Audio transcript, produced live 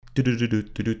Well,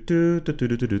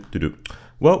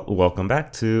 welcome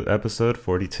back to episode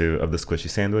 42 of The Squishy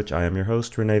Sandwich. I am your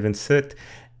host, Renee Vincent.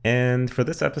 And for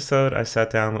this episode, I sat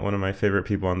down with one of my favorite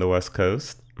people on the West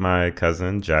Coast, my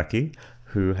cousin, Jackie,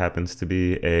 who happens to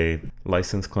be a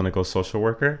licensed clinical social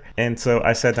worker. And so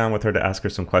I sat down with her to ask her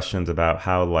some questions about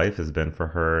how life has been for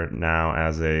her now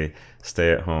as a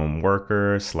stay-at-home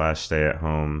worker slash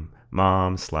stay-at-home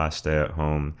mom slash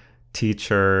stay-at-home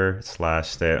teacher slash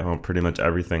stay at home, pretty much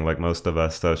everything like most of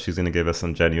us. So she's going to give us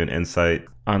some genuine insight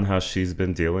on how she's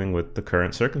been dealing with the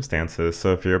current circumstances.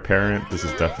 So if you're a parent, this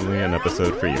is definitely an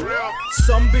episode for you.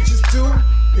 Some bitches do,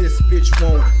 this bitch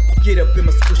won't. Get up in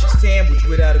my squishy sandwich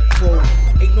without a quote.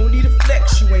 Ain't no need to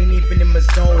flex, you ain't even in my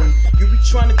zone. You be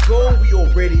trying to go, we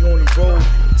already on the road.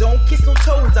 Don't kiss no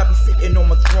toes, I be sitting on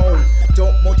my throne.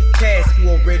 Don't multitask, you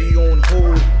already on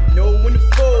hold. Know when to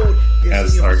fold.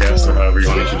 As our guest, or however you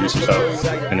want to introduce yourself,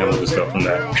 and then we'll just go from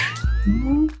there.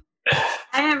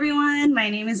 Hi, everyone. My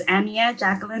name is Ania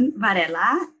Jacqueline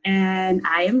Varela, and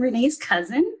I am Renee's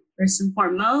cousin. First and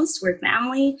foremost, we're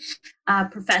family.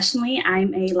 Professionally,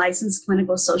 I'm a licensed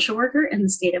clinical social worker in the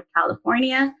state of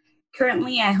California.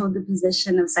 Currently, I hold the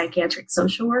position of psychiatric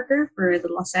social worker for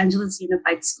the Los Angeles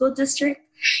Unified School District,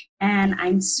 and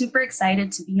I'm super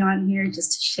excited to be on here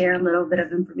just to share a little bit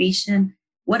of information,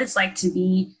 what it's like to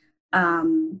be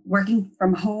working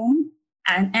from home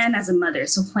and as a mother,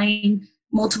 so playing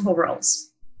multiple roles.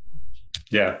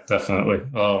 Yeah, definitely.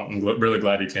 Well, I'm really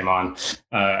glad you came on.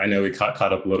 I know we caught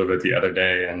up a little bit the other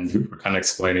day, and we were kind of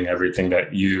explaining everything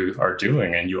that you are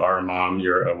doing. And you are a mom,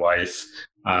 you're a wife,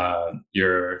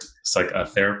 you're like a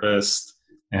therapist,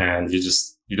 and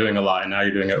you're doing a lot. And now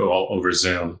you're doing it all over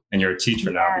Zoom. And you're a teacher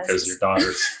now because your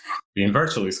daughter's being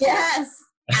virtually schooled. Yes,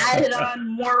 added on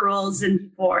more roles than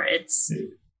before.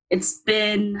 It's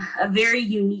been a very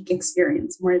unique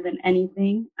experience more than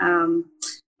anything.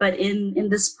 But in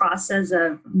this process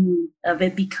of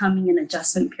it becoming an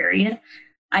adjustment period,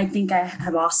 I think I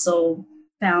have also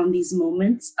found these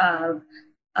moments of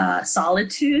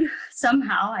solitude.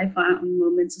 Somehow I found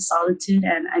moments of solitude,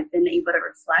 and I've been able to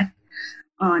reflect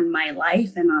on my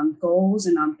life and on goals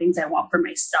and on things I want for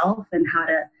myself and how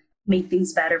to make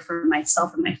things better for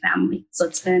myself and my family. So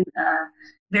it's been a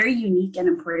very unique and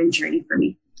important journey for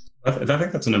me. I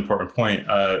think that's an important point.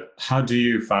 How do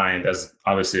you find, as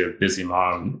obviously a busy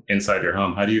mom inside your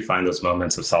home, how do you find those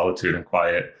moments of solitude and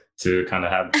quiet to kind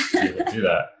of be able to do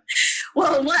that?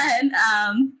 Well, one,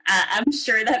 I'm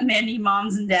sure that many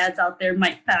moms and dads out there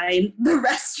might find the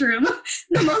restroom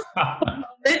the most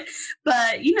moment,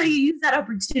 but you use that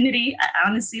opportunity.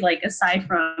 Honestly, like aside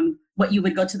from what you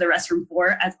would go to the restroom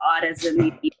for, as odd as it may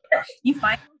be, you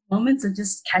find moments of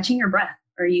just catching your breath,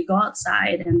 or you go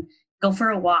outside and go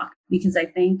for a walk, because I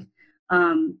think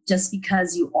just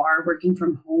because you are working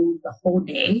from home the whole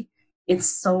day, it's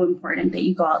so important that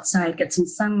you go outside, get some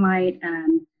sunlight,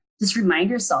 and just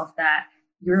remind yourself that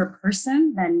you're a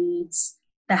person that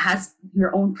has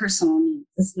your own personal needs.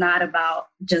 It's not about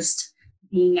just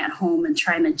being at home and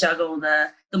trying to juggle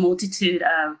the multitude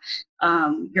of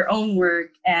your own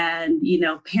work and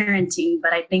parenting.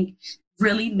 But I think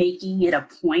really making it a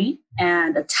point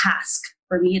and a task.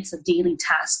 For me, it's a daily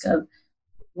task of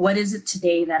what is it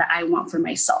today that I want for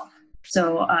myself.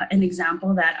 So an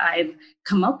example that I've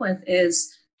come up with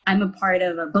is I'm a part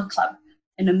of a book club,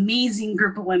 an amazing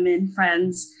group of women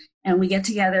friends, and we get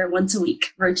together once a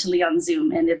week virtually on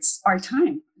Zoom, and it's our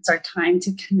time. It's our time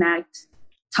to connect,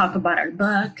 talk about our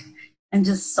book, and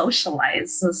just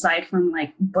socialize. So aside from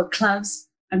like book clubs,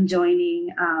 I'm joining,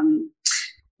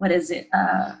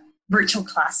 virtual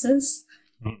classes.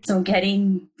 So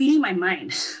feeding my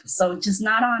mind. So just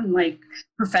not on like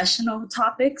professional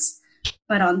topics,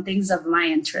 but on things of my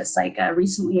interest. Like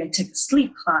recently I took a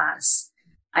sleep class.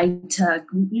 I took,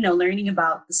 learning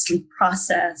about the sleep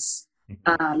process,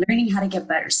 learning how to get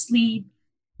better sleep.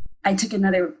 I took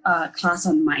another class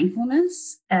on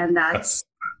mindfulness, and that's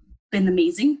been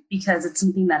amazing because it's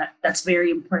something that's very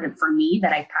important for me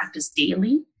that I practice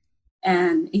daily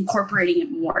and incorporating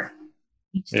it more.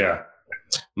 Yeah.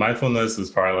 Mindfulness is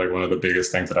probably like one of the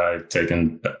biggest things that I've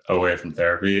taken away from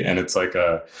therapy. And it's like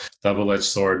a double-edged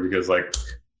sword because like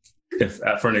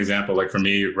for an example, like for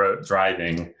me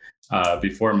driving,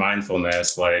 before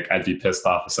mindfulness, like I'd be pissed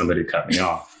off if somebody cut me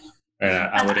off. And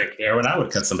I wouldn't care when I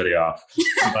would cut somebody off.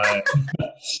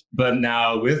 But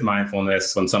now with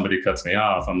mindfulness, when somebody cuts me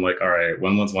off, I'm like, all right,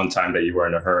 when was one time that you were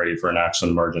in a hhurry for an actual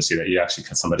emergency that you actually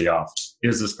cut somebody off?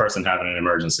 Is this person having an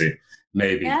emergency?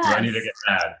 Maybe. Yes. Do I need to get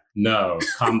mad? No.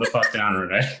 Calm the fuck down,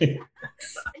 Renee.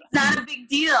 It's not a big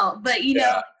deal. But,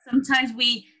 sometimes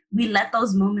we let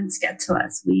those moments get to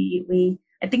us. We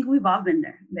I think we've all been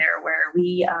there where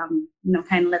we,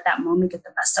 kind of let that moment get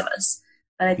the best of us.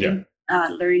 But I think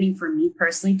learning for me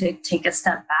personally to take a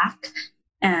step back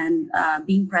and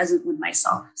being present with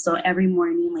myself. So every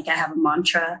morning, like I have a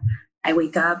mantra, I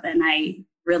wake up and I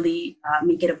really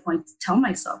make it a point to tell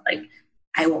myself, like,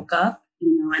 I woke up,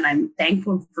 and I'm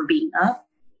thankful for being up.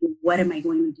 What am I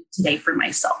going to do today for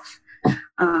myself?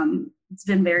 It's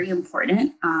been very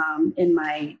important in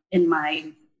my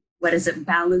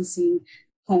balancing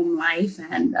home life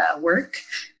and work,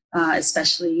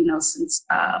 especially, since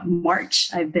March.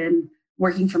 I've been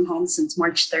working from home since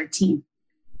March 13th.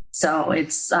 So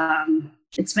it's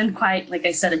been quite, like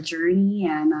I said, a journey.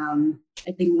 And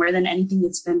I think more than anything,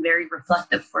 it's been very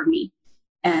reflective for me.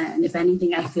 And if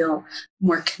anything, I feel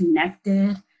more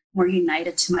connected, more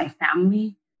united to my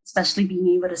family, especially being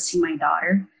able to see my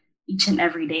daughter each and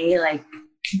every day, like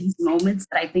these moments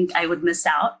that I think I would miss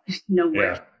out,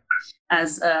 where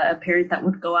as a parent that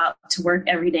would go out to work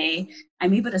every day,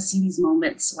 I'm able to see these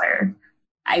moments where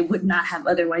I would not have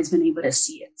otherwise been able to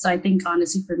see it. So I think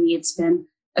honestly, for me, it's been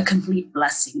a complete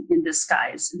blessing in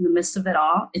disguise. In the midst of it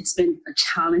all, it's been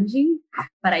challenging,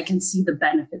 but I can see the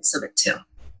benefits of it too.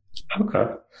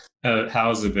 Okay.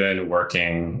 How's it been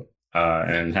working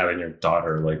and having your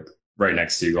daughter like right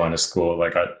next to you going to school?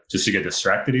 Like, does she get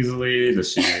distracted easily?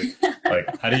 Does she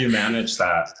how do you manage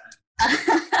that?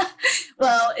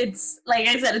 Well, it's like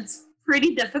I said, it's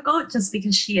pretty difficult just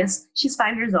because she's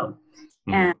 5 years old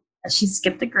and she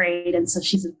skipped a grade. And so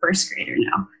she's a first grader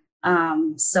now.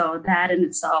 So that in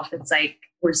itself, it's like,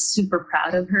 we're super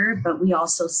proud of her, but we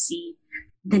also see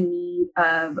the need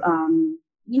of,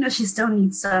 she still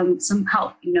needs some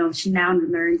help. She now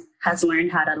has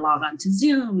learned how to log on to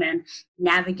Zoom and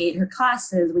navigate her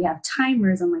classes. We have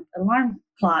timers and like alarm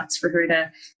clocks for her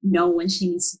to know when she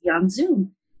needs to be on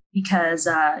Zoom, because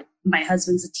my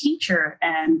husband's a teacher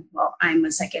and I'm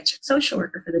a psychiatric social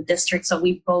worker for the district. So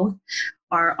we both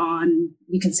are on,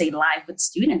 you can say, live with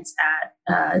students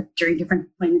at during different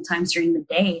appointment times during the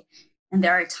day. And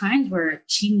there are times where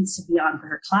she needs to be on for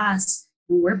her class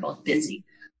and we're both busy.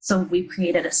 So we've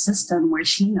created a system where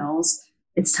she knows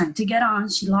it's time to get on.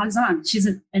 She logs on. She's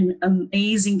an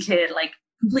amazing kid, like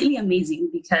completely amazing,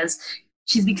 because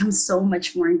she's become so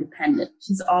much more independent.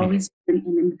 She's always been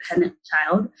an independent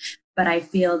child, but I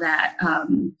feel that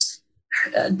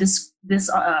this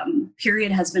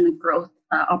period has been a growth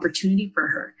opportunity for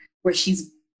her, where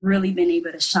she's really been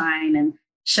able to shine and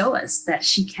show us that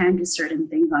she can do certain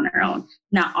things on her own.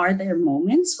 Now, are there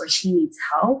moments where she needs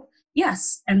help?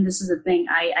 Yes. And this is the thing,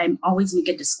 I always make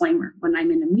a disclaimer when I'm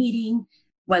in a meeting,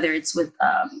 whether it's with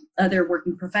other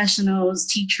working professionals,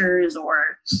 teachers,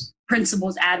 or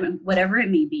principals, admin, whatever it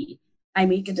may be. I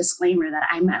make a disclaimer that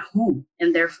I'm at home,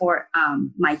 and therefore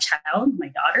my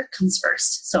daughter comes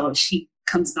first. So if she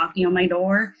comes knocking on my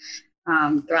door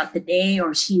throughout the day,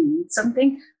 or she needs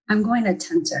something, I'm going to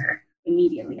attend to her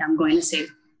immediately. I'm going to say,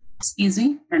 excuse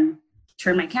me, and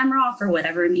turn my camera off or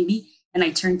whatever it may be. And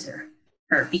I turn to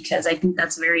her because I think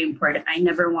that's very important. I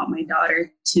never want my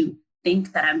daughter to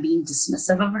think that I'm being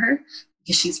dismissive of her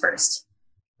because she's first.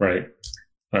 Right.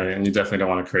 Right. And you definitely don't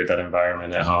want to create that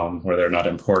environment at home where they're not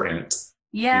important.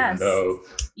 Yes.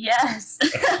 Yes.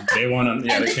 They want to,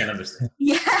 they can't understand.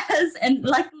 Yes. And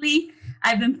luckily,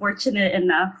 I've been fortunate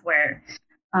enough where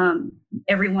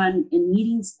everyone in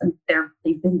meetings,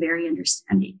 they've been very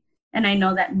understanding. And I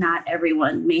know that not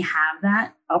everyone may have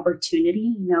that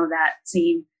opportunity, that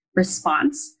same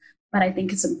response. But I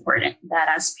think it's important that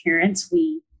as parents,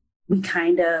 we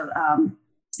kind of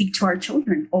speak to our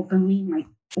children openly, like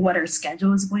what our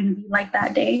schedule is going to be like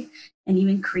that day, and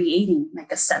even creating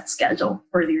like a set schedule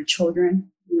for your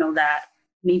children, that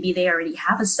maybe they already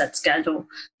have a set schedule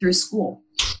through school,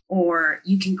 or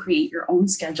you can create your own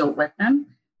schedule with them,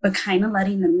 but kind of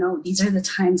letting them know these are the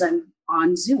times I'm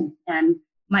on Zoom. And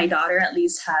my daughter at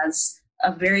least has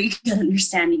a very good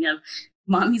understanding of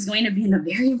mommy's going to be in a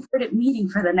very important meeting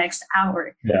for the next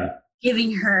hour. Yeah.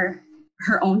 Giving her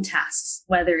own tasks,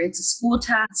 whether it's a school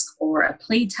task or a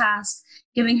play task,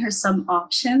 giving her some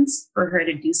options for her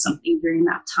to do something during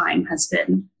that time has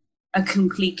been a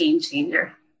complete game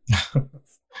changer.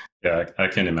 Yeah, I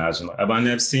can imagine.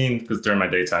 I've seen, because during my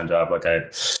daytime job, like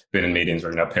I've been in meetings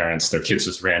where parents, their kids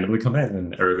just randomly come in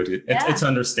and everybody, it's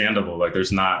understandable. Like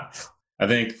there's not, I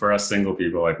think for us single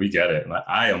people, like we get it. And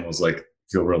I almost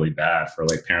feel really bad for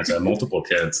parents that have multiple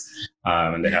kids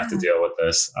and they have to deal with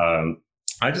this.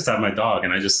 I just have my dog,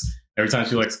 and every time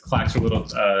she clacks her little, what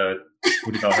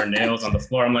do you call her nails on the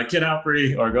floor, I'm like, get out,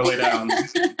 Bree, or go lay down.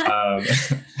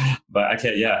 But I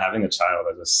can't, having a child,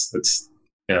 it's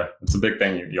a big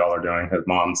thing y'all are doing as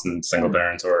moms and single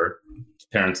parents or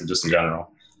parents just in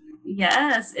general.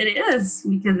 Yes, it is,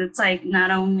 because it's like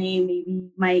not only maybe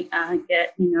you might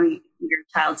get, your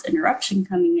child's interruption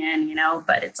coming in,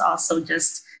 but it's also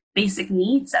just basic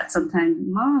needs that sometimes,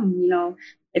 mom,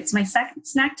 it's my second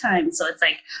snack time. So it's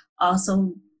like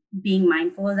also being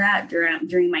mindful of that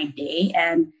during my day,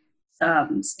 and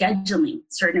scheduling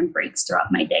certain breaks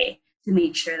throughout my day to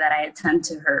make sure that I attend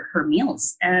to her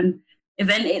meals. And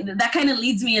that kind of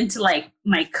leads me into like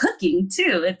my cooking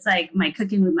too. It's like my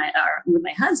cooking with my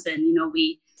husband.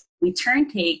 We turn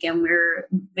take, and we're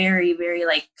very, very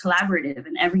like collaborative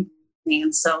in everything.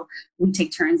 And so we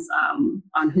take turns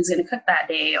on who's going to cook that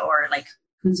day, or like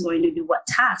who's going to do what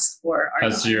task for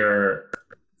our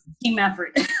team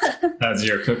effort. Has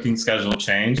your cooking schedule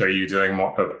changed? Are you doing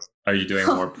more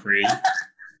pre?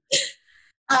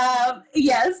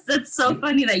 Yes, that's so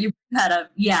funny that you brought that up.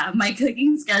 Yeah, my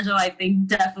cooking schedule, I think,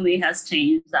 definitely has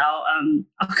changed. I'll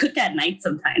cook at night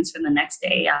sometimes for the next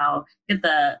day. I'll get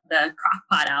the crock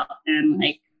pot out and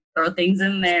like throw things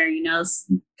in there,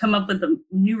 come up with a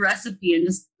new recipe and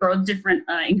just throw different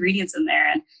ingredients in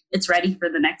there, and it's ready for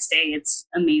the next day. It's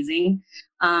amazing.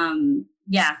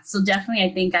 Yeah, so definitely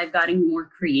I think I've gotten more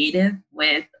creative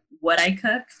with what I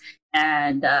cook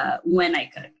and when I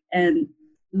cook, and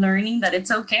learning that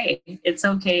it's okay. It's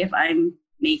okay if I'm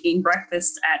making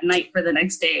breakfast at night for the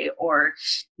next day, or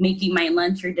making my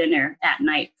lunch or dinner at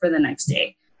night for the next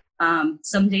day.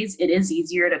 Some days it is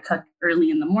easier to cook early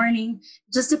in the morning.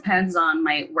 It just depends on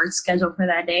my work schedule for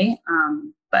that day.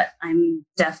 But I'm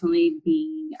definitely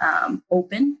being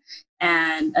open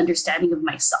and understanding of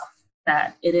myself,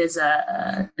 that it is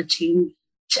a change,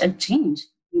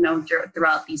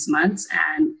 throughout these months,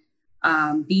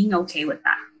 and being okay with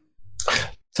that.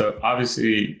 So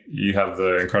obviously you have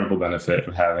the incredible benefit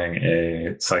of having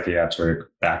a psychiatric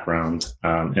background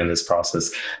in this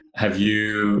process.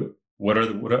 What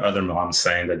are other moms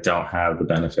saying that don't have the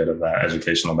benefit of that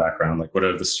educational background? Like, what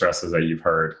are the stresses that you've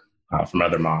heard from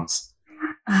other moms?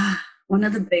 One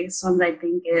of the biggest ones, I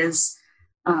think, is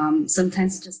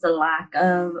sometimes just the lack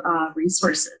of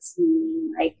resources,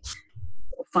 like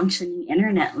functioning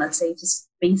internet, let's say, just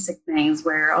basic things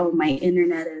where, my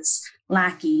internet is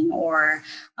lacking, or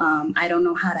I don't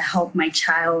know how to help my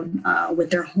child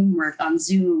with their homework on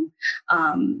Zoom.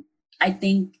 I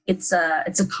think it's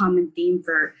a common theme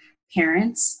for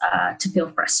parents to feel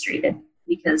frustrated,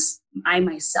 because I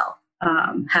myself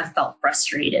have felt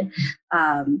frustrated,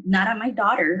 not at my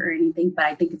daughter or anything, but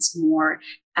I think it's more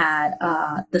at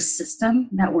the system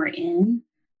that we're in,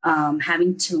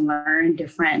 having to learn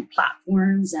different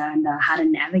platforms and how to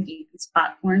navigate these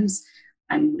platforms.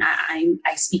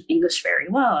 I speak English very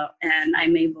well, and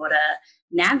I'm able to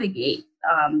navigate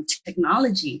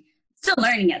technology. Still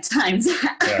learning at times.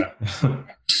 Yeah.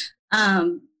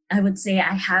 I would say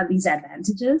I have these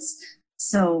advantages.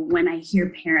 So when I hear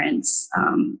parents,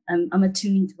 I'm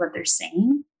attuning to what they're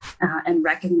saying and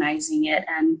recognizing it,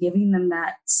 and giving them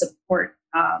that support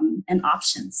and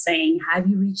options, saying, have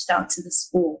you reached out to the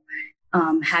school?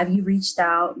 Have you reached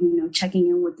out, checking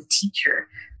in with the teacher?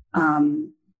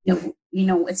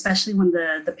 Especially when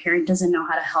the parent doesn't know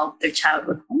how to help their child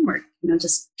with homework,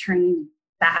 just turning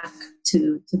back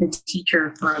to the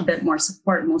teacher for a bit more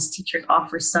support. Most teachers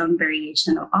offer some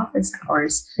variation of office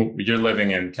hours. You're living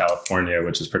in California,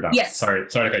 which is predominantly, yes. Sorry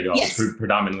to cut you off. Yes.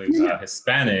 Predominantly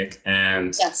Hispanic.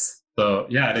 And yes. So, I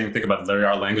didn't even think about it. There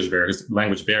are language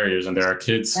barriers, and there are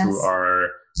kids who are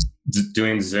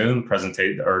doing Zoom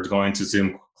presentation or going to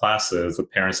Zoom classes with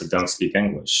parents that don't speak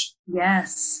English.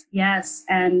 Yes.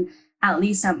 And at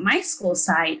least at my school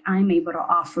site, I'm able to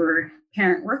offer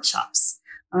parent workshops.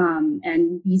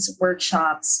 And these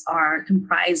workshops are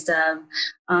comprised of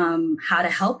how to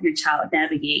help your child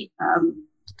navigate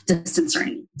distance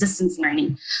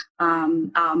learning.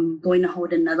 I'm going to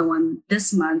hold another one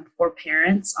this month for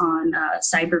parents on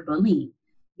cyberbullying,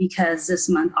 because this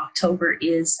month, October,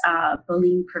 is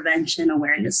Bullying Prevention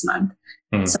Awareness Month.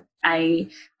 So I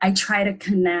try to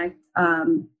connect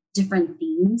different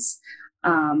themes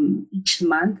each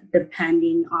month,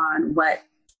 depending on what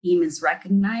theme is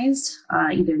recognized,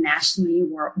 either nationally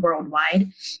or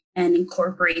worldwide, and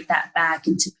incorporate that back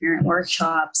into parent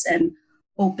workshops and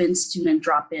open student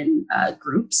drop-in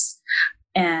groups,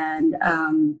 and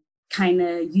kind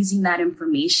of using that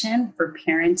information for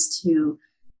parents to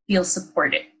feel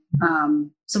supported.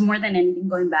 So more than anything,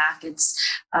 going back, it's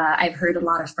I've heard a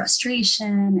lot of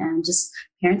frustration and just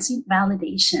parents need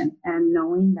validation, and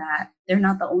knowing that they're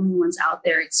not the only ones out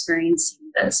there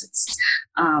experiencing this. It's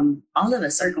all of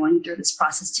us are going through this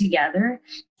process together,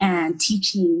 and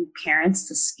teaching parents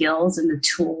the skills and the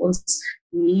tools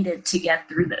needed to get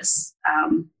through this.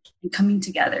 and coming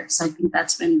together. So I think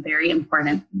that's been very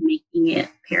important, making it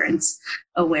parents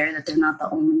aware that they're not the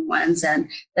only ones and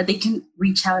that they can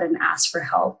reach out and ask for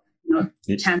help.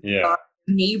 Chances are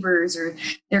neighbors or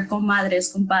their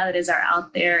comadres, compadres are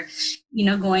out there,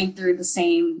 going through the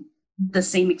same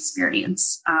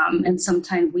experience. And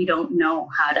sometimes we don't know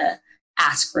how to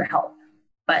ask for help,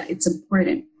 but it's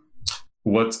important.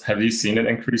 Have you seen an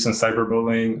increase in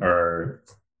cyberbullying or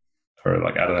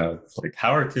like, I don't know, like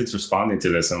how are kids responding to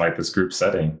this in like this group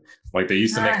setting? Like they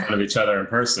used to make fun of each other in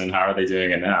person. How are they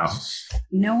doing it now?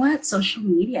 You know what? Social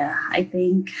media, I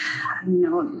think,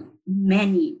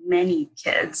 many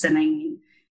kids. And I mean,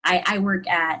 I work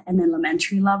at an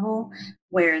elementary level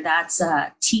where that's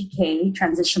TK,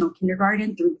 transitional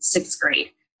kindergarten through 6th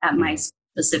grade at my school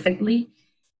specifically.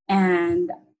 And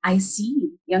I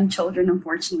see young children,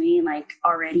 unfortunately, like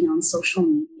already on social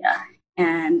media.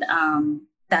 And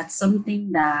that's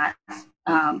something that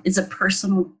is a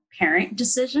personal parent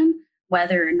decision,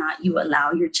 whether or not you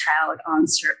allow your child on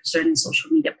certain social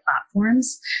media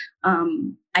platforms.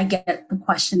 I get the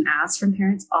question asked from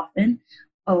parents often,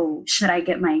 oh, should I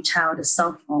get my child a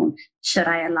cell phone? Should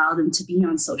I allow them to be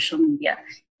on social media?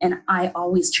 And I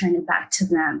always turn it back to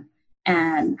them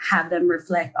and have them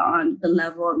reflect on the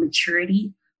level of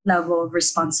maturity, level of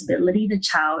responsibility the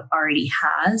child already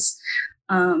has.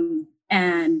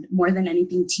 And more than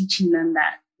anything, teaching them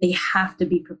that they have to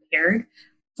be prepared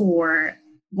for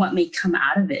what may come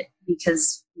out of it.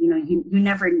 Because, you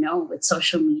never know with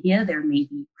social media, there may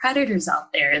be predators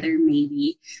out there. There may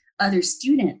be other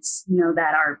students,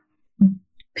 that are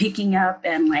picking up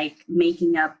and like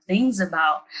making up things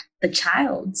about the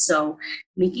child. So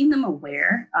making them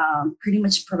aware, pretty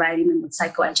much providing them with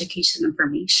psychoeducation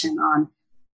information on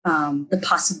the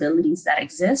possibilities that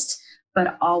exist,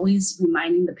 but always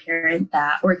reminding the parent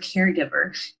that or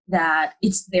caregiver that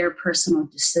it's their personal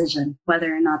decision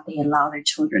whether or not they allow their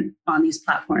children on these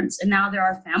platforms. And now there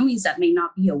are families that may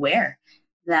not be aware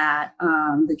that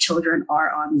the children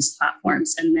are on these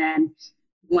platforms. And then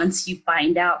once you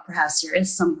find out, perhaps there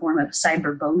is some form of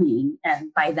cyberbullying.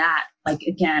 And by that, like,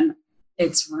 again,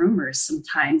 it's rumors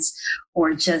sometimes,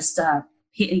 or just,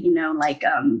 picking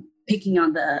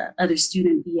on the other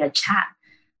student via chat.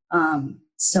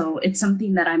 So it's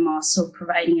something that I'm also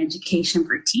providing education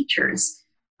for teachers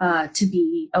to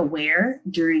be aware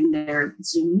during their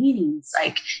Zoom meetings.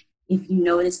 Like if you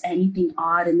notice anything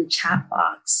odd in the chat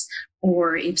box,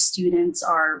 or if students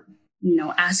are,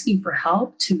 asking for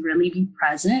help, to really be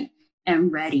present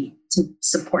and ready to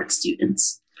support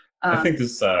students. I think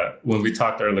this, when we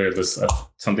talked earlier, this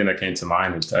something that came to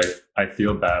mind is I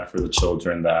feel bad for the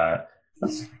children that,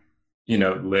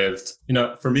 lived,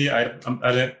 for me, I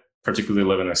didn't particularly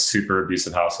live in a super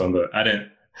abusive household, but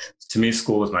to me,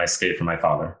 school was my escape from my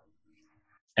father.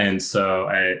 And so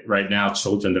right now,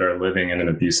 children that are living in an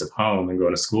abusive home and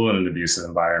going to school in an abusive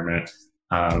environment,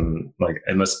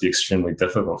 it must be extremely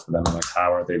difficult for them. Like,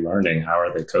 how are they learning? How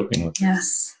are they coping with it?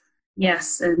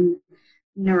 Yes. And,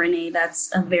 Renee, that's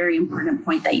a very important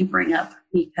point that you bring up,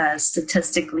 because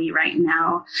statistically right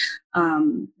now,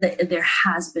 there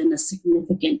has been a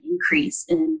significant increase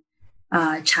in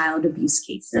child abuse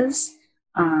cases.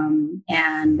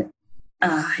 And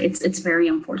it's very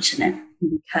unfortunate,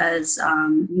 because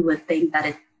you would think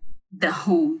that the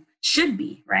home should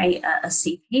be, right, a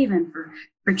safe haven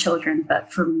for children,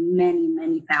 but for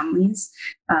many families,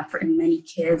 for many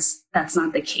kids, that's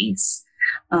not the case.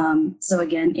 So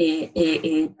again,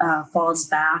 it falls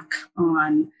back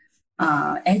on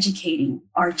educating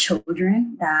our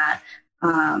children that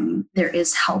there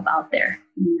is help out there,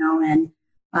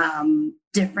 and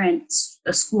different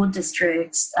school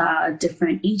districts,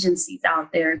 different agencies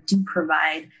out there do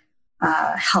provide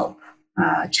help,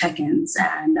 check-ins.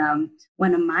 And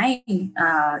one of my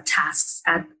tasks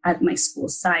at my school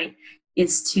site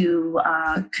is to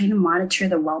kind of monitor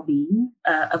the well-being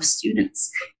of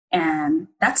students. And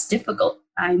that's difficult.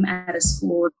 I'm at a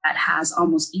school that has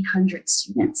almost 800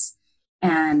 students,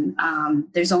 and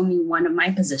there's only one of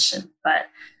my position. But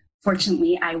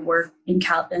fortunately, I work in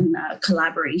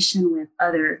collaboration with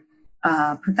other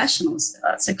professionals,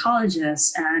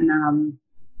 psychologists, and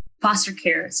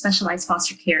specialized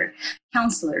foster care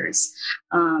counselors.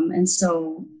 And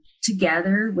so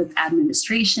together with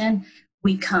administration,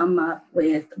 we come up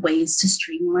with ways to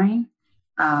streamline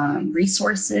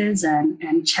resources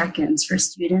and check-ins for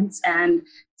students. And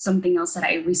something else that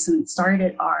I recently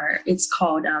started it's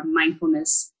called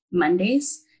Mindfulness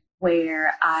Mondays,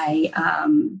 where I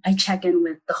check in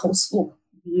with the whole school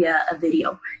via a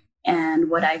video. And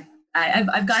what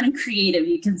I've gotten creative,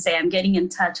 you can say. I'm getting in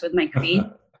touch with my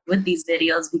creative with these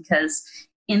videos, because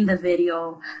in the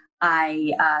video,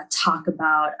 I talk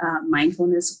about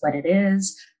mindfulness, what it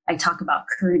is. I talk about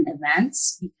current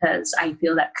events because I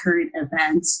feel that current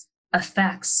events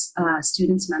affects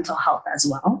students' mental health as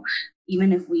well.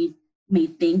 Even if we may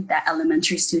think that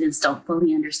elementary students don't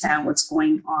fully understand what's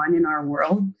going on in our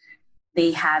world,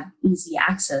 they have easy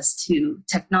access to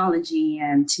technology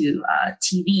and to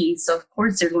TV. So of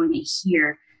course they're going to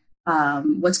hear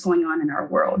what's going on in our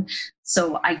world.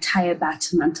 So I tie it back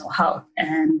to mental health.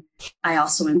 And I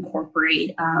also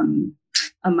incorporate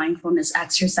a mindfulness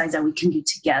exercise that we can do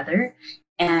together.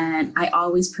 And I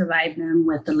always provide them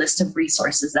with a list of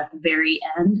resources at the very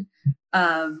end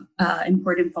of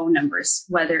important phone numbers,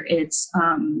 whether it's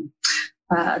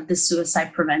the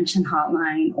suicide prevention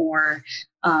hotline or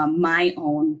my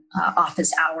own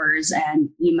office hours and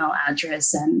email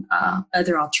address and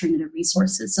other alternative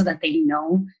resources so that they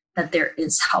know that there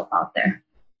is help out there.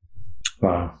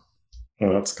 Wow.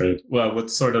 Well, that's good. Well, what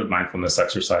sort of mindfulness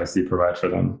exercise do you provide for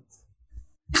them?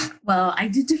 Well, I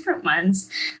do different ones,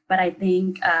 but I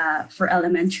think for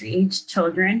elementary age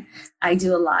children, I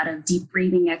do a lot of deep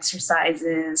breathing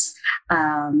exercises.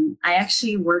 I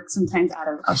actually work sometimes out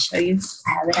of, I'll show you,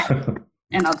 I have it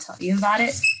and I'll tell you about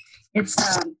it. It's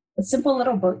a simple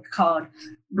little book called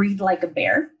Breathe Like a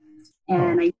Bear.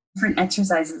 And I do different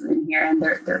exercises in here and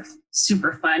they're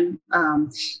super fun.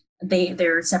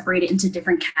 They're separated into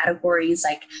different categories,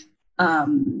 like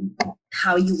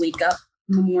how you wake up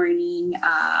in the morning,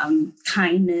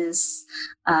 kindness,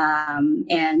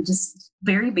 and just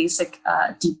very basic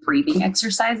deep breathing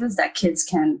exercises that kids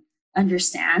can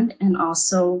understand, and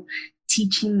also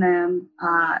teaching them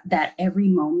that every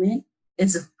moment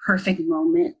is a perfect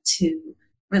moment to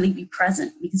really be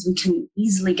present, because we can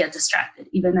easily get distracted.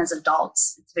 Even as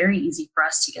adults, it's very easy for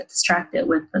us to get distracted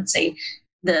with, let's say,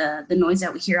 the noise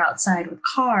that we hear outside with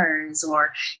cars,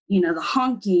 or, the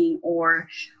honking, or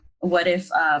what if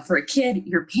for a kid,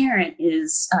 your parent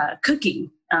is cooking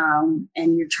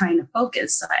and you're trying to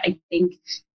focus. So I think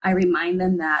I remind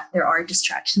them that there are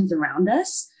distractions around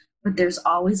us, but there's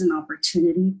always an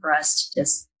opportunity for us to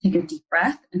just take a deep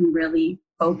breath and really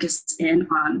focus in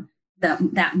on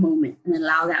that moment and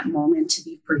allow that moment to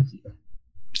be for you.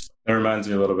 It reminds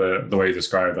me a little bit the way you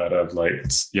describe that of like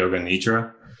it's yoga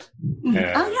nidra.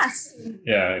 Oh, yes.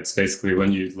 Yeah, it's basically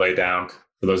when you lay down.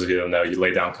 For those of you that don't know, you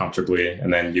lay down comfortably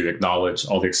and then you acknowledge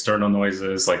all the external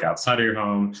noises like outside of your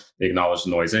home. You acknowledge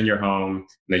the noise in your home, and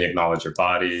then you acknowledge your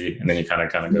body, and then you kind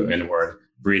of go inward,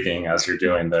 breathing as you're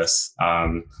doing this.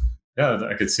 I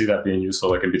could see that being useful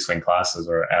like in between classes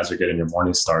or as you're getting your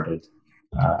morning started.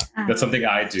 That's something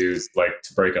I do like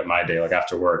to break up my day, like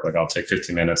after work. Like I'll take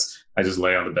 15 minutes. I just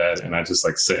lay on the bed and I just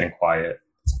like sit in quiet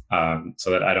so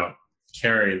that I don't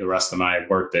carry the rest of my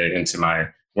workday into my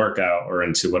workout or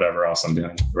into whatever else I'm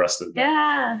doing the rest of the day.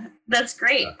 Yeah, that's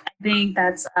great. I think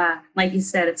that's like you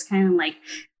said, it's kind of like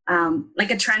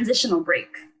a transitional break.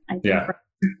 I think from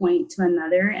one point to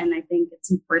another, and I think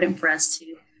it's important for us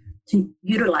to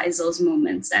utilize those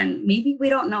moments. And maybe we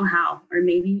don't know how, or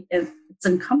maybe if it's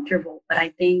uncomfortable, but I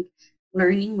think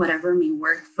learning whatever may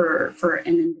work for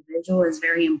an individual is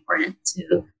very important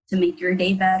to make your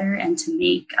day better and to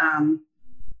make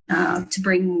to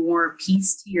bring more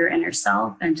peace to your inner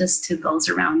self and just to those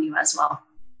around you as well.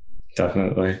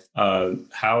 Definitely.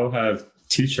 How have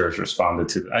teachers responded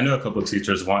to that? I know a couple of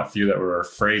teachers, a few that were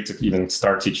afraid to even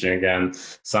start teaching again,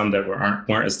 some that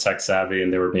weren't as tech savvy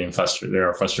and they were being frustrated. They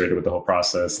are frustrated with the whole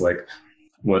process. Like,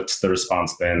 what's the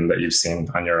response been that you've seen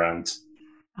on your end?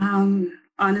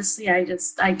 Honestly,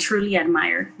 I truly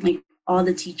admire like all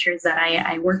the teachers that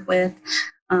I work with.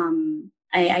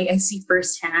 I see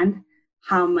firsthand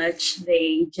how much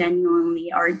they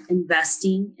genuinely are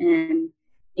investing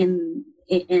in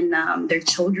their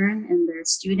children and their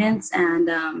students, and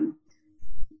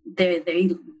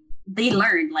they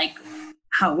learn like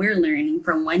how we're learning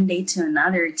from one day to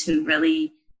another to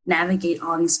really navigate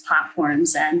all these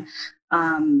platforms, and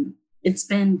it's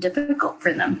been difficult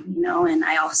for them, and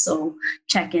I also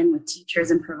check in with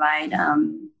teachers and provide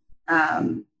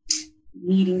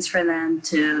meetings for them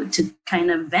to kind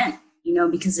of vent,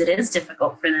 because it is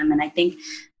difficult for them. And I think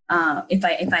if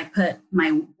I put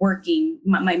my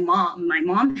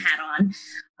mom hat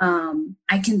on,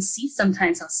 I can see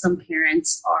sometimes how some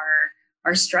parents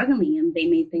are struggling, and they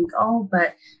may think, oh,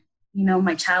 but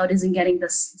my child isn't getting the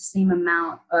same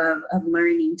amount of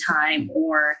learning time,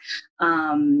 or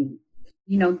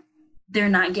they're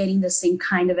not getting the same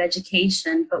kind of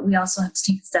education. But we also have to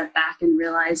take a step back and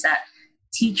realize that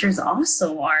teachers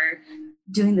also are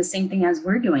doing the same thing as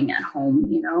we're doing at home.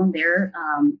 They're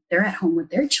at home with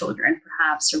their children,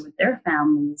 perhaps, or with their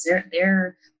families.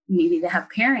 They're maybe they have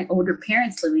older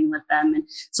parents living with them. And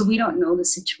so we don't know the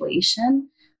situation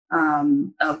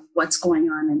of what's going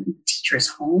on in the teacher's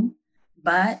home.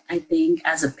 But I think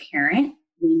as a parent,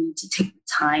 we need to take the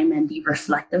time and be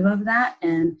reflective of that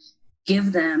and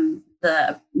give them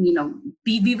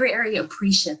be very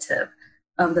appreciative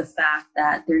of the fact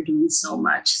that they're doing so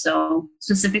much. So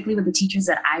specifically with the teachers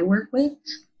that I work with,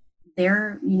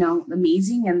 they're,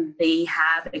 amazing, and they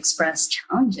have expressed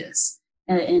challenges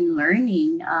in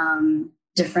learning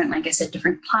different, like I said,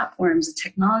 different platforms, the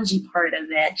technology part of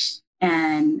it,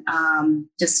 and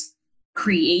just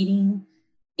creating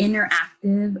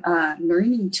interactive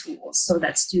learning tools so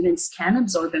that students can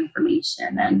absorb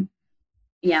information. And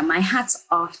yeah, my hat's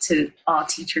off to all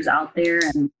teachers out there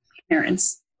and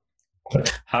parents.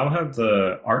 How have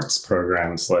the arts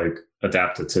programs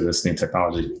adapted to this new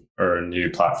technology or new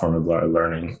platform of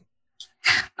learning?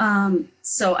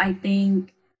 So I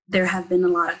think there have been a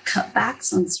lot of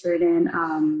cutbacks on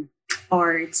certain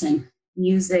arts and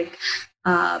music,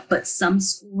 but some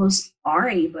schools are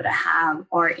able to have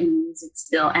art and music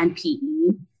still and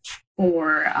PE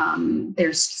for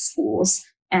their schools.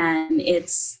 And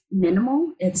it's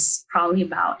minimal. It's probably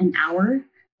about an hour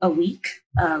a week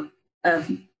of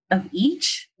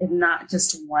each, if not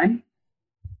just one.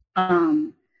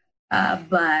 But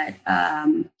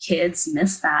kids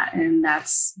miss that. And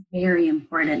that's very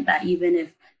important, that even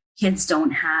if kids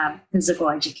don't have physical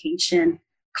education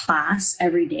class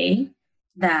every day,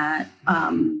 that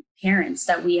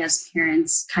we as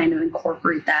parents kind of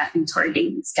incorporate that into our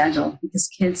daily schedule, because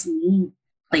kids need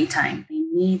playtime. They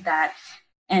need that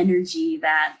energy,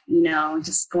 that,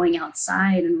 just going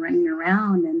outside and running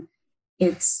around. And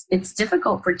it's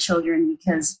difficult for children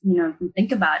because, if you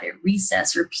think about it,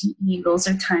 recess or PE, those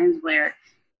are times where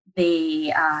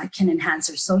they can enhance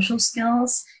their social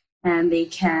skills, and they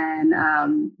can,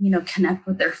 connect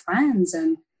with their friends,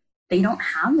 and they don't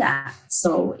have that.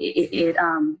 So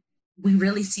we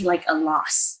really see like a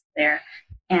loss there.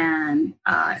 And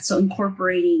so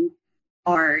incorporating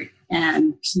art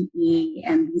and PE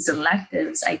and these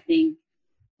electives, I think,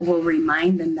 will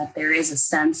remind them that there is a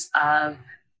sense of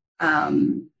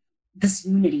this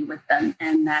unity with them,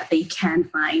 and that they can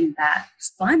find that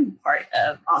fun part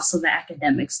of also the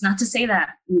academics. Not to say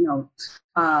that, the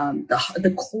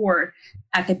core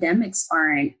academics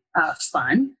aren't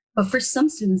fun, but for some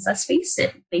students, let's face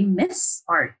it, they miss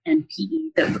art and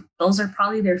PE. Those are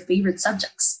probably their favorite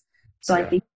subjects. So I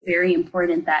think it's very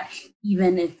important that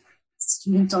even if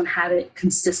students don't have it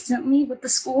consistently with the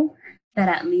school, that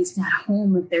at least at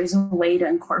home, if there's a way to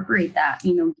incorporate that,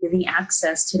 giving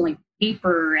access to like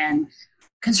paper and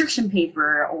construction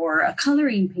paper, or a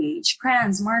coloring page,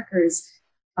 crayons, markers,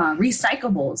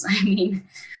 recyclables. I mean,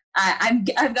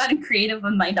 I've gotten creative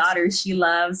with my daughter. She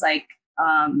loves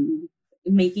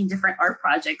making different art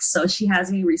projects. So she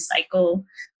has me recycle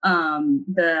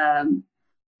the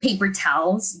paper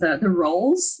towels, the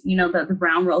rolls, the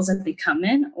brown rolls that they come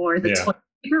in, or the toilet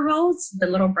paper rolls, the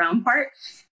little brown part,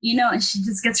 and she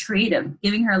just gets creative,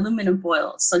 giving her aluminum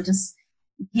foil. So just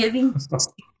giving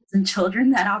students and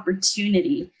children that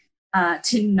opportunity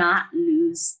to not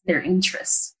lose their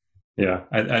interest. Yeah,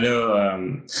 I know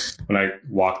when I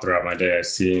walk throughout my day,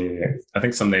 I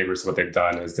think some neighbors, what they've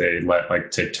done is they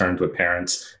take turns with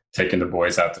parents, taking the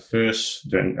boys out to fish.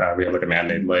 We have a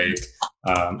man-made lake.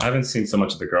 I haven't seen so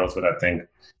much of the girls, but I think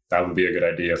that would be a good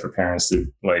idea for parents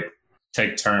to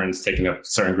take turns taking a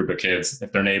certain group of kids,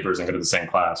 if they're neighbors, and go to the same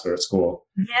class or at school.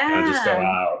 Yeah. Just go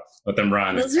out, let them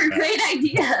run. Those are great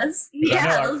ideas.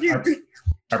 Yeah, those are great.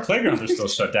 Our playgrounds are still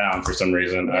shut down for some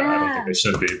reason. I don't think they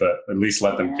should be, but at least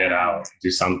let them get out,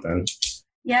 do something.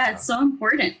 Yeah, it's so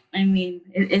important. I mean,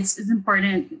 it's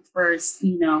important for,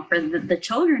 for the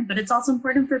children, but it's also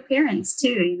important for parents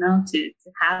too, to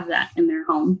have that in their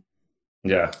home.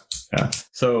 Yeah.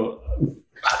 So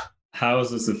how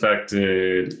has this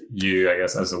affected you, I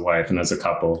guess, as a wife and as a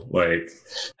couple?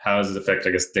 How has it affected,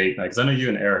 I guess, date night? Because I know you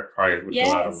and Eric probably would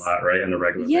go out a lot, right? On a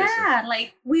regular basis. Yeah,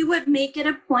 we would make it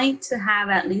a point to have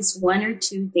at least 1 or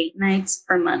 2 date nights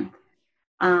per month.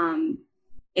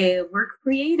 We're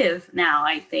creative now,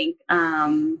 I think.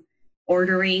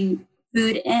 Ordering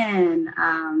food in.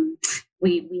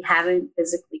 We haven't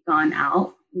physically gone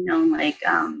out,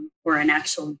 for an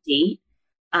actual date.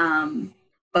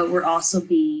 But we're also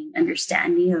being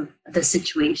understanding of the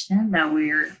situation that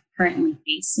we're currently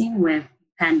facing with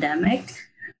pandemic.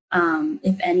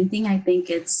 If anything, I think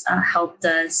it's helped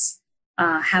us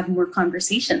have more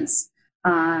conversations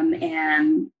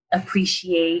and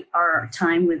appreciate our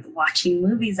time with watching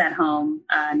movies at home,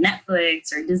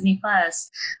 Netflix or Disney Plus,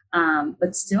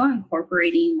 but still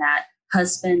incorporating that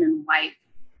husband and wife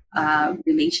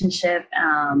relationship.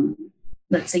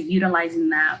 Let's say utilizing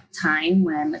that time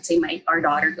when, let's say, our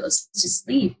daughter goes to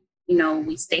sleep.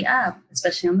 We stay up,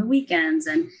 especially on the weekends,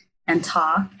 and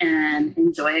talk and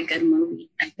enjoy a good movie.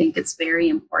 I think it's very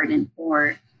important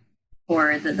for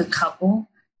the couple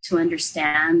to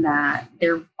understand that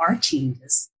there are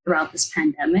changes throughout this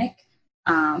pandemic,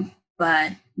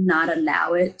 but not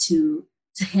allow it to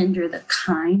hinder the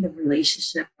kind of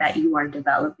relationship that you are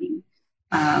developing.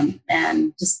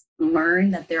 And just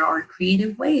learn that there are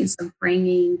creative ways of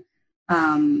bringing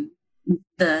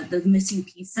the missing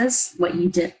pieces, what you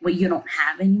don't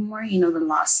have anymore, the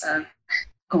loss of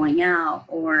going out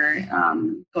or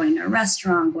going to a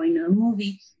restaurant, going to a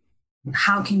movie.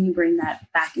 How can you bring that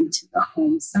back into the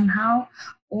home somehow?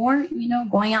 Or,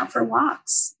 going out for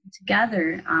walks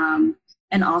together.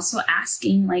 And also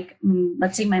asking, like,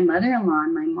 let's say my mother-in-law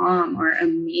and my mom are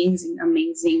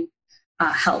amazing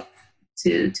help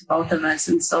to both of us.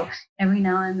 And so every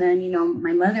now and then,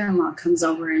 my mother-in-law comes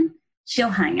over and she'll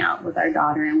hang out with our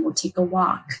daughter and we'll take a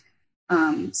walk.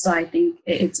 So I think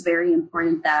it's very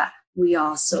important that we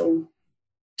also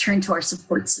turn to our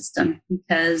support system,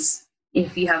 because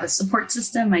if you have a support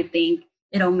system, I think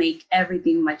it'll make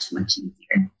everything much, much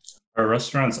easier. Are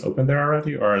restaurants open there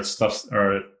already, or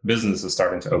business is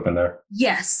starting to open there?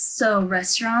 Yes. So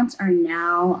restaurants are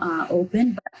now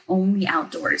open, but only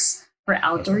outdoors for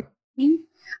outdoor eating.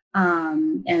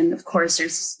 And of course,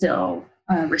 there's still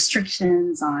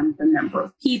restrictions on the number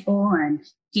of people and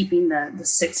keeping the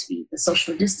 6 feet, the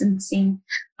social distancing.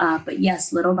 But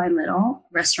yes, little by little,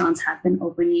 restaurants have been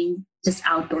opening just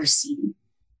outdoor seating.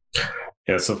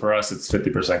 Yeah, so for us, it's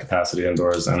 50% capacity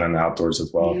indoors and then outdoors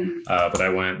as well. But I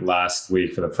went last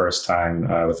week for the first time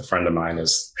with a friend of mine,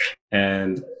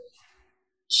 and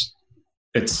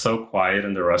it's so quiet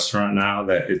in the restaurant now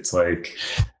that it's like,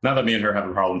 not that me and her have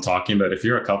a problem talking, but if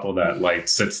you're a couple that like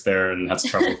sits there and has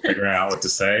trouble figuring out what to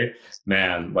say,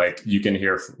 man, like you can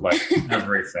hear like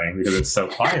everything because it's so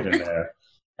quiet in there.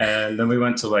 And then we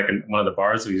went to like one of the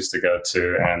bars we used to go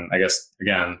to. And I guess,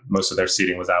 again, most of their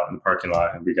seating was out in the parking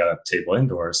lot and we got a table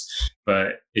indoors.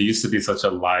 But it used to be such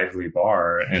a lively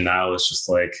bar. And now it's just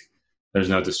like, there's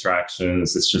no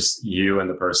distractions. It's just you and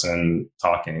the person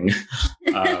talking.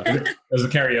 There's a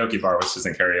karaoke bar, which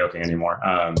isn't karaoke anymore.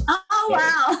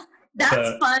 Wow.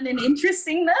 That's fun and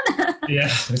interesting then. Yeah,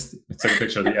 it's like a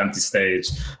picture of the empty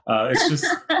stage. It's just...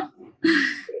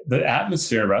 The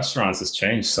atmosphere in restaurants has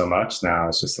changed so much now.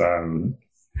 It's just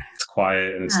it's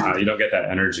quiet and it's not, you don't get that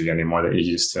energy anymore that you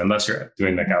used to, unless you're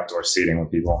doing like outdoor seating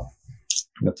with people.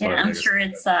 I'm sure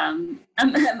it's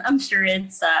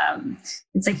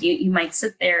it's like you might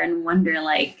sit there and wonder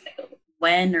like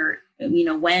when or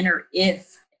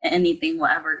if anything will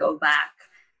ever go back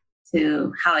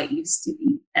to how it used to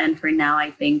be. And for now,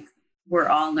 I think we're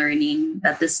all learning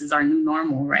that this is our new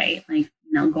normal, right? Like,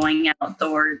 going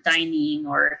outdoor dining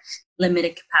or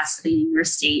limited capacity in your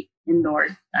state indoor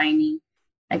dining.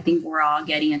 I think we're all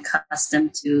getting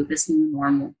accustomed to this new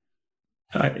normal.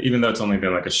 Even though it's only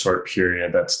been like a short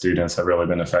period that students have really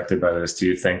been affected by this, do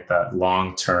you think that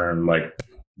long term, like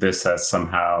this has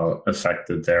somehow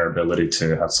affected their ability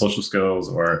to have social skills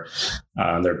or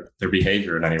their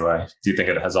behavior in any way? Do you think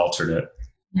it has altered it?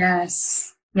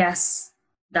 Yes,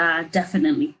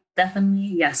 definitely,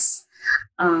 yes.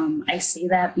 I say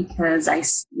that because I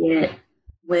see it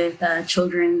with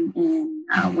children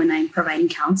when I'm providing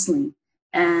counseling.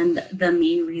 And the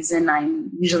main reason I'm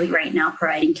usually right now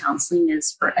providing counseling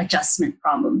is for adjustment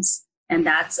problems. And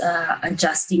that's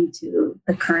adjusting to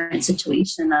the current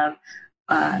situation of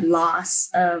loss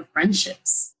of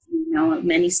friendships.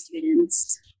 Many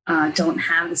students don't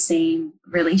have the same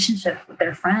relationship with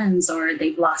their friends, or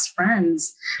they've lost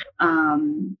friends.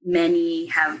 Many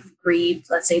have grieved,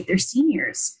 let's say, their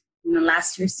seniors.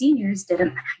 Last year's seniors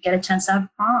didn't get a chance to have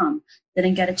prom,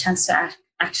 didn't get a chance to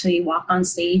actually walk on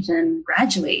stage and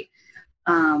graduate.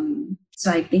 So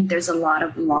I think there's a lot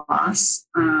of loss,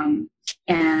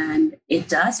 and it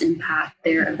does impact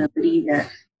their ability to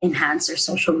enhance their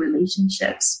social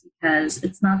relationships, because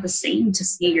it's not the same to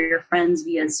see your friends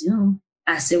via Zoom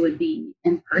as it would be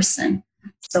in person.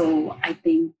 So I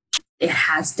think it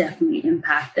has definitely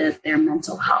impacted their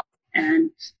mental health.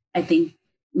 And I think,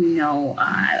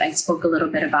 I spoke a little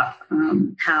bit about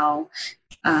how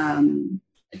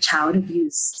child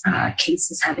abuse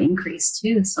cases have increased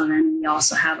too. So then we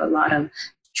also have a lot of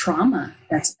trauma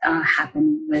that's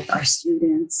happening with our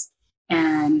students,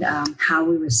 and how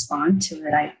we respond to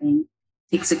it, I think,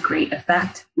 takes a great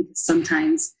effect, because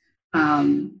sometimes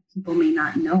people may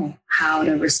not know how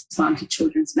to respond to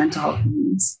children's mental health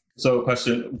needs. So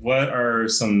question, what are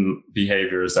some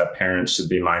behaviors that parents should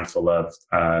be mindful of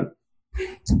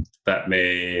that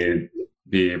may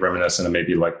be reminiscent of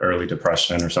maybe like early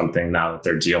depression or something now that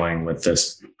they're dealing with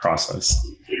this process?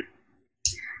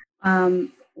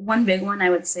 One big one I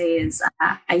would say is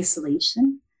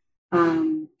isolation.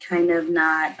 Kind of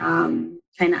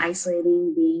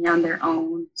isolating, being on their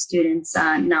own. Students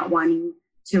not wanting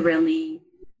to really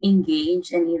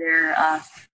engage in either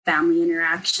family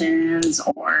interactions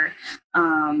or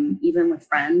even with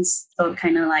friends. So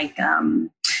kind of like,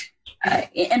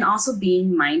 and also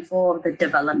being mindful of the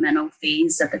developmental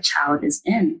phase that the child is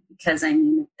in. Because I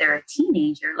mean, if they're a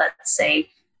teenager, let's say,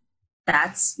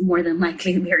 that's more than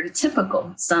likely very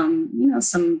typical.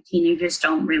 Some teenagers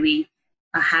don't really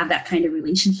have that kind of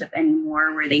relationship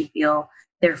anymore where they feel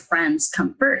their friends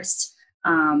come first.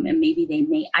 And maybe they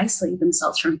may isolate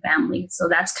themselves from family. So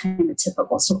that's kind of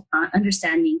typical. So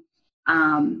understanding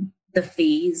the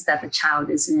phase that the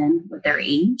child is in with their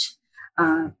age,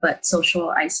 but social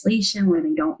isolation where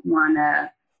they don't want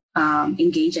to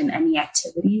engage in any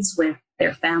activities with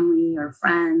their family or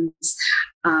friends.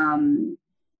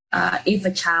 If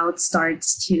a child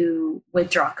starts to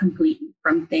withdraw completely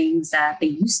from things that they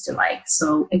used to like.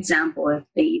 So example, if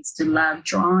they used to love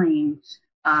drawing,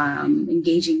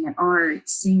 engaging in art,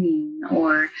 singing,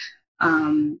 or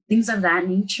things of that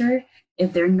nature,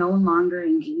 if they're no longer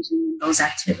engaging in those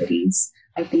activities,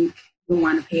 I think we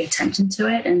want to pay attention to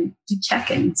it and do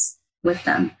check-ins with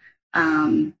them.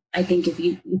 I think if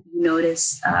you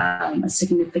notice a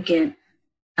significant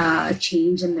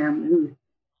change in their mood,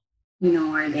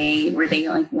 were they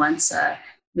like once a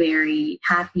very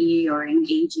happy or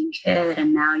engaging kid,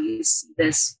 and now you see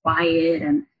this quiet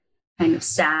and kind of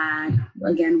sad,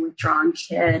 again, withdrawn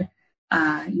kid.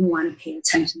 You want to pay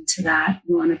attention to that.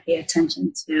 You want to pay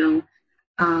attention to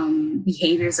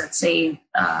behaviors that say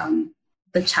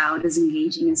the child is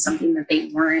engaging in something that they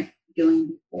weren't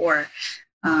doing before.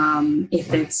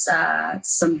 If it's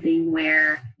something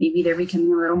where maybe they're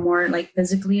becoming a little more like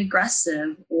physically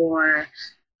aggressive or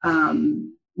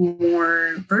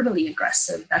more verbally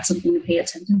aggressive, that's something to pay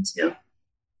attention to.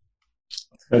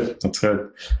 That's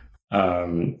good.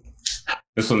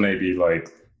 This one may be like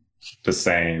the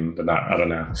same, but not, I don't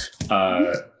know.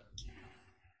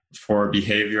 For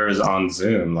behaviors on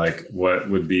Zoom, like what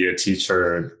would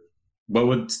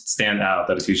stand out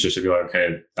that a teacher should be like,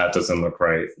 okay, that doesn't look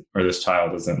right, or this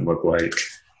child doesn't look like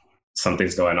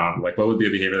something's going on? Like what would be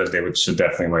a behavior that they should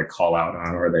definitely like call out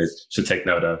on, or they should take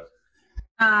note of?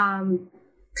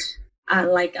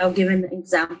 Like I'll give an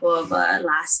example of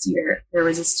last year, there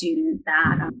was a student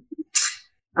that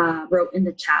wrote in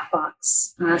the chat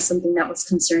box something that was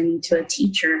concerning to a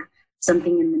teacher,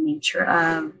 something in the nature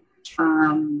of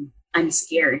I'm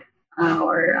scared.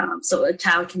 So a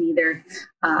child can either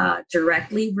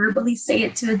directly verbally say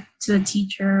it to a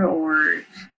teacher or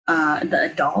the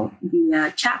adult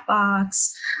via chat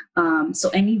box. So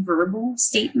any verbal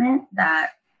statement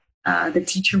that the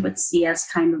teacher would see as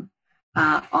kind of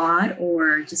odd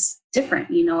or just different.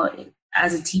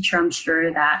 As a teacher, I'm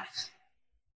sure that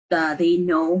they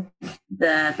know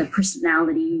the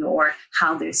personality or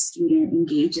how their student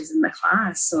engages in the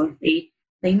class. So if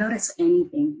they notice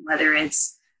anything, whether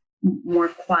it's more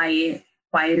quieter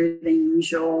than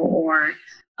usual, or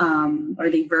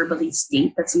they verbally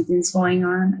state that something's going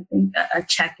on, I think a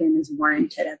check-in is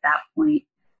warranted at that point.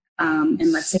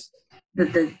 And let's say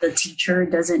the teacher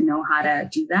doesn't know how to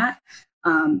do that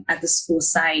at the school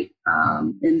site.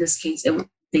 In this case,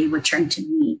 they would turn to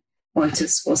me or to the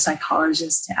school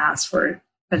psychologist to ask for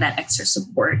that extra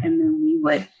support, and then we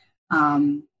would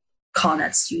call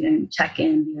that student, check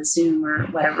in via Zoom or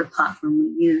whatever platform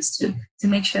we use to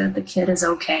make sure that the kid is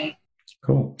okay.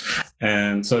 Cool.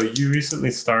 And so you recently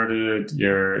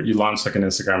you launched like an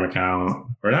Instagram account,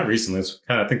 or not recently, it's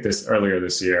kind of, I think earlier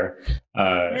this year.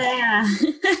 Yeah.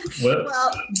 Well,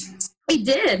 I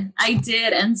did.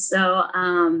 And so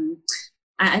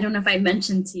I don't know if I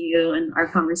mentioned to you in our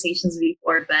conversations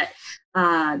before,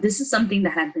 but this is something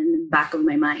that had been in the back of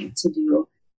my mind to do.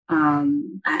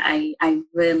 I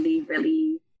really,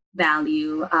 really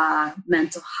value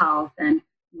mental health and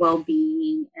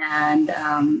well-being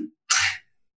and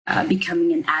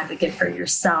becoming an advocate for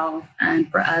yourself and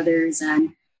for others.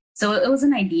 And so it was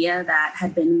an idea that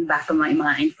had been in the back of my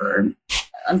mind for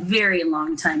a very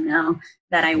long time now,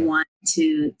 that I want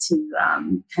to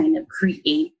kind of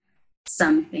create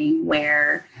something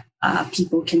where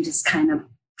people can just kind of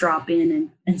drop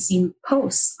in and see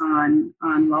posts on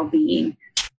well-being.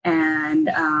 And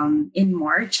in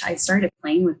March, I started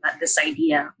playing with this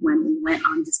idea when we went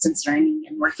on distance learning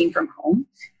and working from home.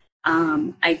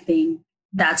 I think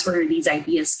that's where these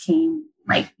ideas came.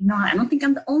 Like, I don't think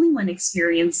I'm the only one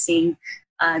experiencing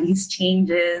these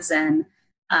changes. And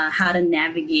how to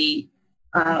navigate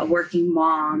a working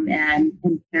mom and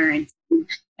parent.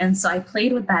 And so I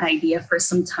played with that idea for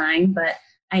some time, but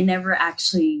I never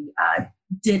actually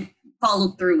did follow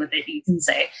through with it, you can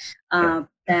say.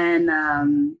 Then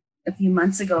a few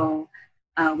months ago,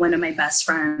 one of my best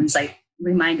friends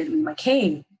reminded me like,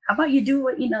 hey, how about you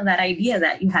do that idea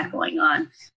that you had going on?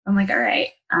 I'm like, all right,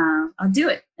 I'll do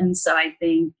it. And so I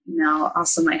think,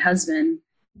 also my husband,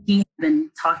 he had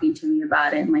been talking to me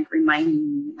about it and like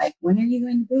reminding me, like, when are you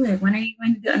going to do it? When are you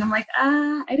going to do it? And I'm like,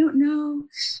 I don't know.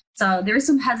 So there was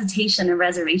some hesitation and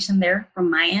reservation there from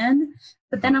my end.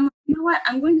 But then I'm like, you know what?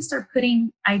 I'm going to start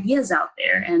putting ideas out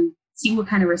there and see what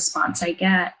kind of response I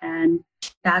get. And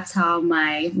that's how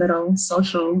my little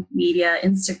social media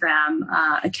Instagram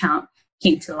account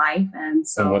came to life. And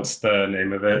so, what's the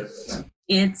name of it?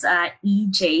 It's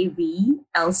EJV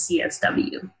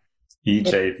LCSW.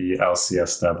 EJV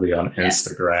LCSW on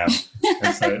Instagram.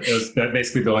 And so it was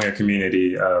basically building a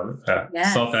community of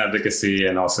self-advocacy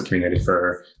and also community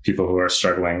for people who are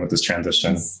struggling with this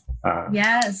transition.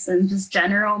 Yes, and just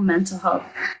general mental health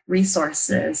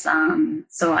resources.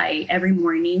 So every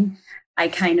morning I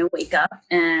kind of wake up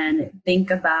and think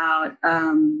about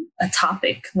a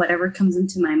topic, whatever comes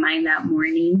into my mind that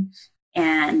morning,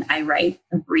 and I write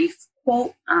a brief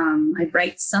quote. I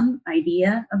write some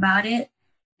idea about it.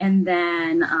 And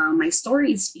then my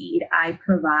stories feed, I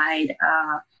provide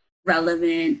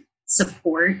relevant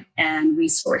support and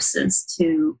resources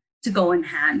to go in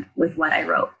hand with what I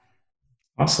wrote.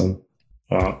 Awesome.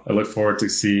 Well, I look forward to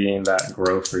seeing that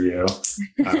grow for you.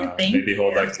 Maybe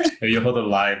you'll hold a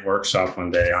live workshop one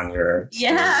day on your stories.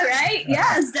 Yeah, right?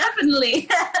 Yes, definitely.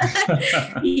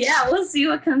 Yeah, we'll see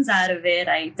what comes out of it.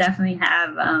 I definitely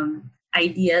have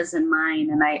ideas in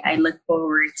mind, and I look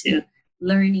forward to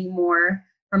learning more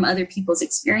from other people's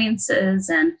experiences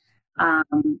and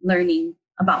learning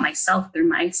about myself through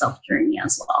my self journey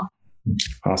as well.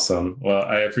 Awesome. Well,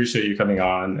 I appreciate you coming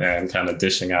on and kind of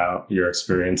dishing out your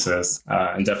experiences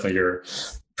and definitely your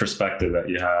perspective that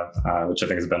you have, which I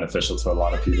think is beneficial to a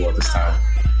lot of people at this time.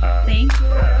 Thank you.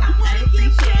 I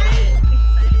appreciate it.